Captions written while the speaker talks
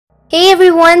Hey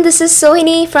everyone, this is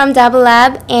Sohini from Dabble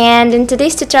Lab, and in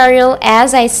today's tutorial,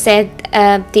 as I said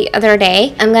the other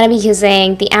day, I'm going to be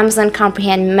using the Amazon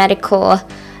Comprehend Medical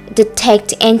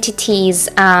Detect Entities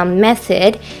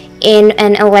method in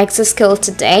an Alexa skill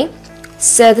today.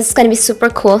 So this is going to be super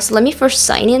cool. So let me first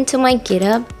sign into my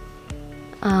GitHub.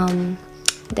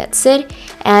 That's it,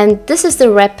 and this is the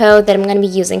repo that I'm going to be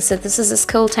using. So this is a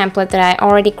skill template that I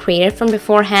already created from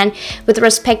beforehand with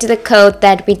respect to the code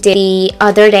that we did the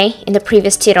other day in the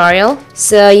previous tutorial.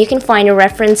 So you can find a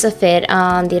reference of it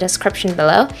on the description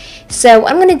below. So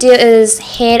what I'm going to do is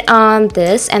hit on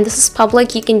this, and this is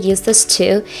public, you can use this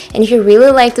too. And if you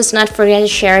really like this, do not forget to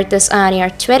share this on your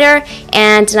Twitter,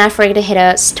 and do not forget to hit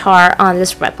a star on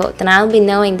this repo, then I'll be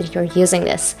knowing that you're using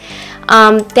this.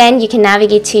 Then you can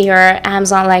navigate to your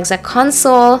Amazon Alexa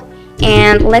console,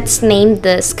 and let's name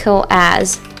this skill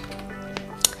as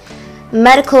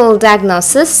Medical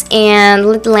Diagnosis, and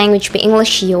let the language be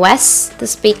English US,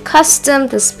 this be custom,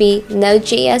 this be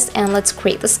Node.js, and let's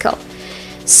create the skill.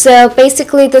 So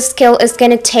basically the skill is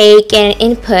going to take an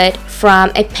input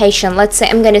from a patient. Let's say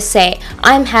I'm going to say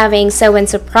I'm having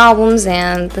so-and-so problems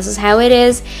and this is how it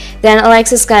is. Then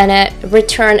Alexa's going to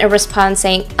return a response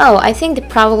saying, oh, I think the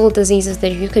probable diseases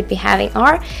that you could be having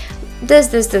are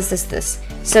this.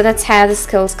 So that's how the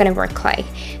skill is going to work like.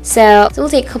 So it will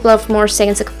take a couple of more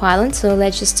seconds to compile it, so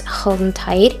let's just hold them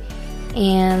tight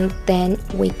and then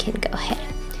we can go ahead.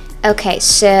 Okay,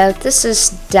 so this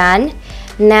is done.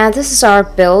 Now this is our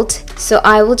build, so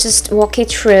I will just walk you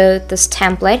through this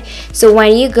template. So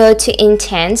when you go to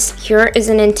intents, here is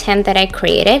an intent that I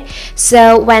created.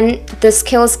 So when the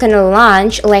skill is going to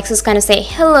launch, Alexa is going to say,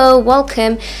 hello,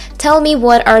 welcome, tell me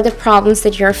what are the problems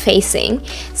that you're facing.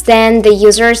 Then the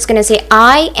user is going to say,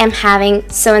 I am having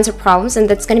so-and-so problems, and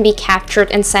that's going to be captured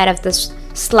inside of this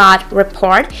slot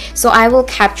report. So I will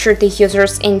capture the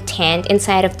user's intent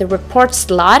inside of the report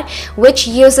slot, which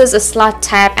uses a slot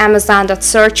type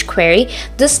amazon.search query.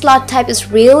 This slot type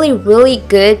is really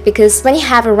good because when you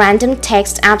have a random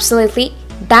text, absolutely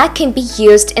that can be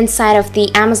used inside of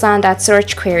the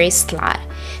amazon.search query slot.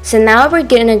 So now we're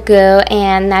gonna go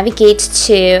and navigate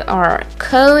to our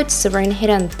code. So we're gonna hit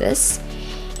on this,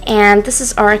 and this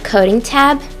is our coding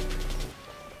tab.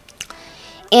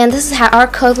 And this is how our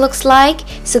code looks like.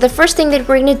 So the first thing that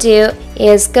we're going to do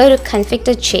is go to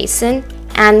config.json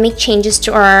and make changes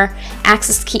to our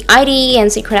access key ID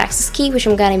and secret access key, which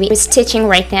I'm going to be stitching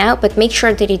right now. But make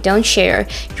sure that you don't share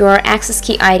your access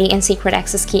key ID and secret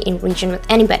access key in region with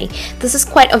anybody. This is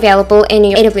quite available in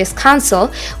your AWS console,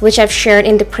 which I've shared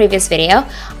in the previous video.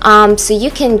 So you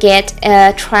can get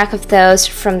a track of those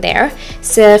from there.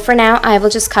 So for now, I will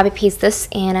just copy paste this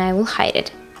and I will hide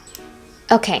it.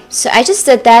 Okay, so I just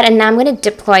did that, and now I'm going to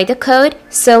deploy the code.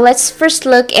 So let's first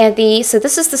look at so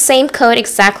this is the same code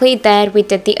exactly that we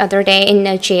did the other day in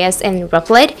Node.js and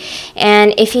Replit.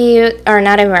 And if you are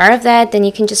not aware of that, then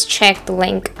you can just check the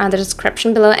link on the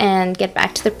description below and get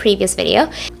back to the previous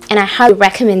video. And I highly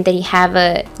recommend that you have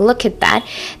a look at that.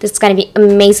 This is going to be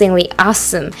amazingly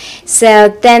awesome. So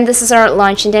then this is our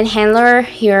launch intent handler.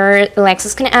 Here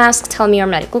Alexa's going to ask, tell me your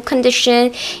medical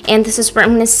condition. And this is where I'm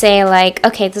going to say like,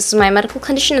 okay, this is my medical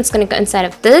condition. It's going to go inside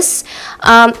of this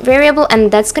variable,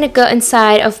 and that's going to go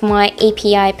inside of my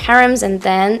API params, and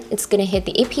then it's going to hit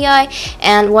the API,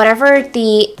 and whatever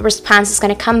the response is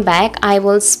going to come back, I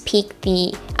will speak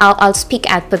I'll speak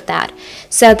output that.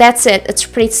 So that's it. It's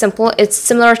pretty simple. It's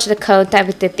similar to the code that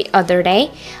we did the other day.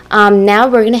 Now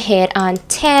we're going to hit on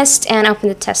test and open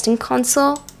the testing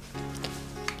console,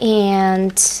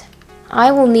 and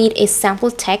I will need a sample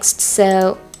text.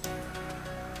 So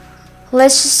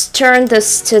let's just turn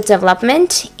this to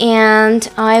development,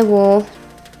 and I will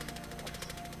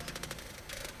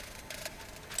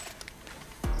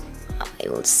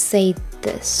say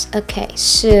this. Okay,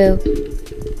 so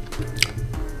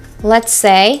let's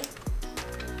say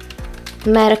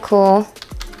medical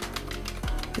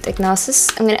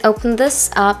diagnosis. I'm going to open this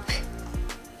up,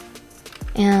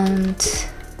 and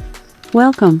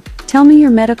welcome, tell me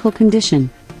your medical condition.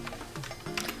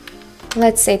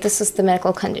 Let's say this is the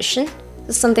medical condition.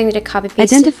 This is something that I copy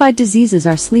pasted. Identified diseases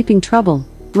are sleeping trouble,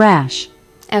 rash.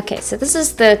 Okay, so this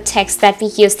is the text that we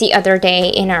used the other day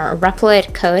in our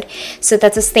Replit code. So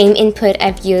that's the same input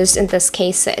I've used in this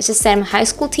case. So it's just said I'm a high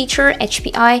school teacher,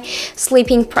 HPI,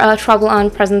 sleeping trouble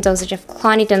on present dosage of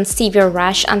clonidine, severe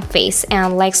rash on face,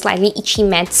 and like slightly itchy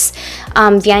meds.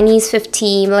 Viennese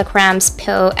 50 milligrams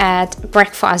pill at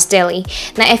breakfast daily.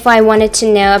 Now, if I wanted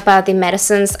to know about the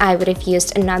medicines, I would have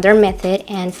used another method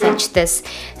and fetched this.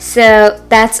 So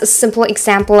that's a simple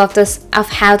example of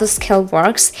how the skill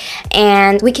works.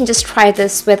 And and we can just try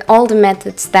this with all the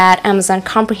methods that Amazon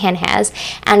Comprehend has,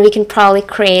 and we can probably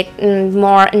create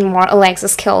more and more Alexa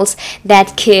skills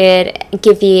that could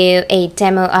give you a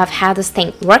demo of how this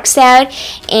thing works out.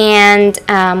 And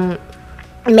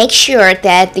make sure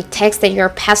that the text that you're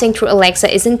passing through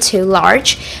Alexa isn't too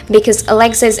large, because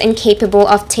Alexa is incapable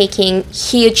of taking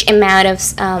huge amount of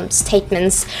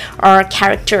statements or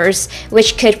characters,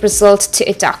 which could result to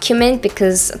a document,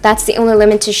 because that's the only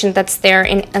limitation that's there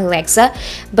in Alexa.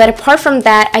 But apart from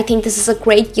that, I think this is a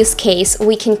great use case.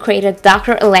 We can create a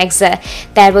Dr. Alexa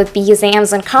that would be using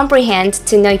Amazon Comprehend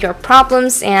to know your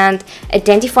problems and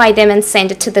identify them and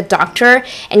send it to the doctor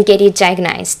and get you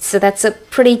diagnosed. So that's a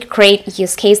pretty great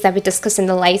use case that we discussed in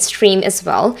the live stream as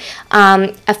well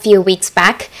a few weeks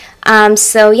back.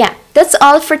 So yeah, that's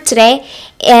all for today,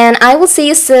 and I will see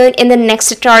you soon in the next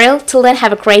tutorial. Till then,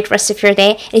 have a great rest of your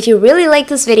day. And if you really like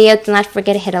this video, do not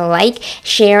forget to hit a like,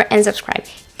 share, and subscribe.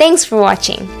 Thanks for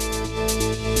watching.